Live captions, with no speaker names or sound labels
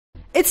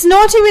It's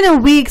not even a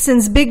week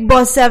since Bigg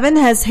Boss 7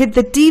 has hit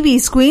the TV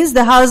screens.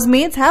 The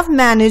housemates have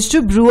managed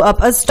to brew up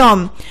a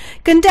storm.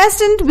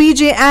 Contestant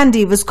VJ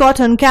Andy was caught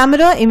on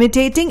camera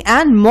imitating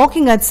and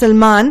mocking at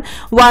Salman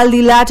while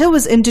the latter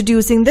was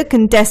introducing the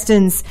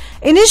contestants.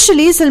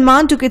 Initially,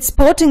 Salman took it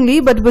sportingly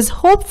but was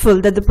hopeful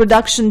that the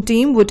production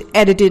team would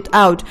edit it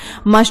out.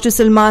 Much to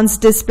Salman's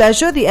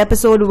displeasure, the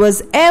episode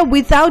was aired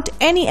without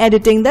any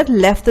editing that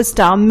left the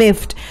star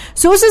miffed.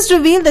 Sources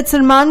revealed that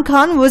Salman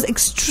Khan was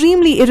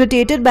extremely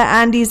irritated by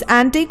Andy's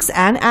antics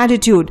and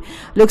attitude.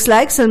 Looks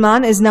like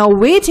Salman is now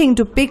waiting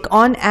to pick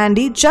on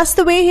Andy just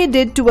the way he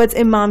did towards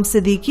Imam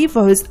Siddiqui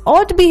for his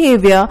odd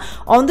behavior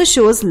on the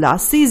show's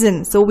last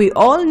season. So we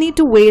all need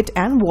to wait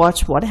and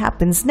watch what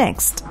happens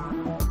next.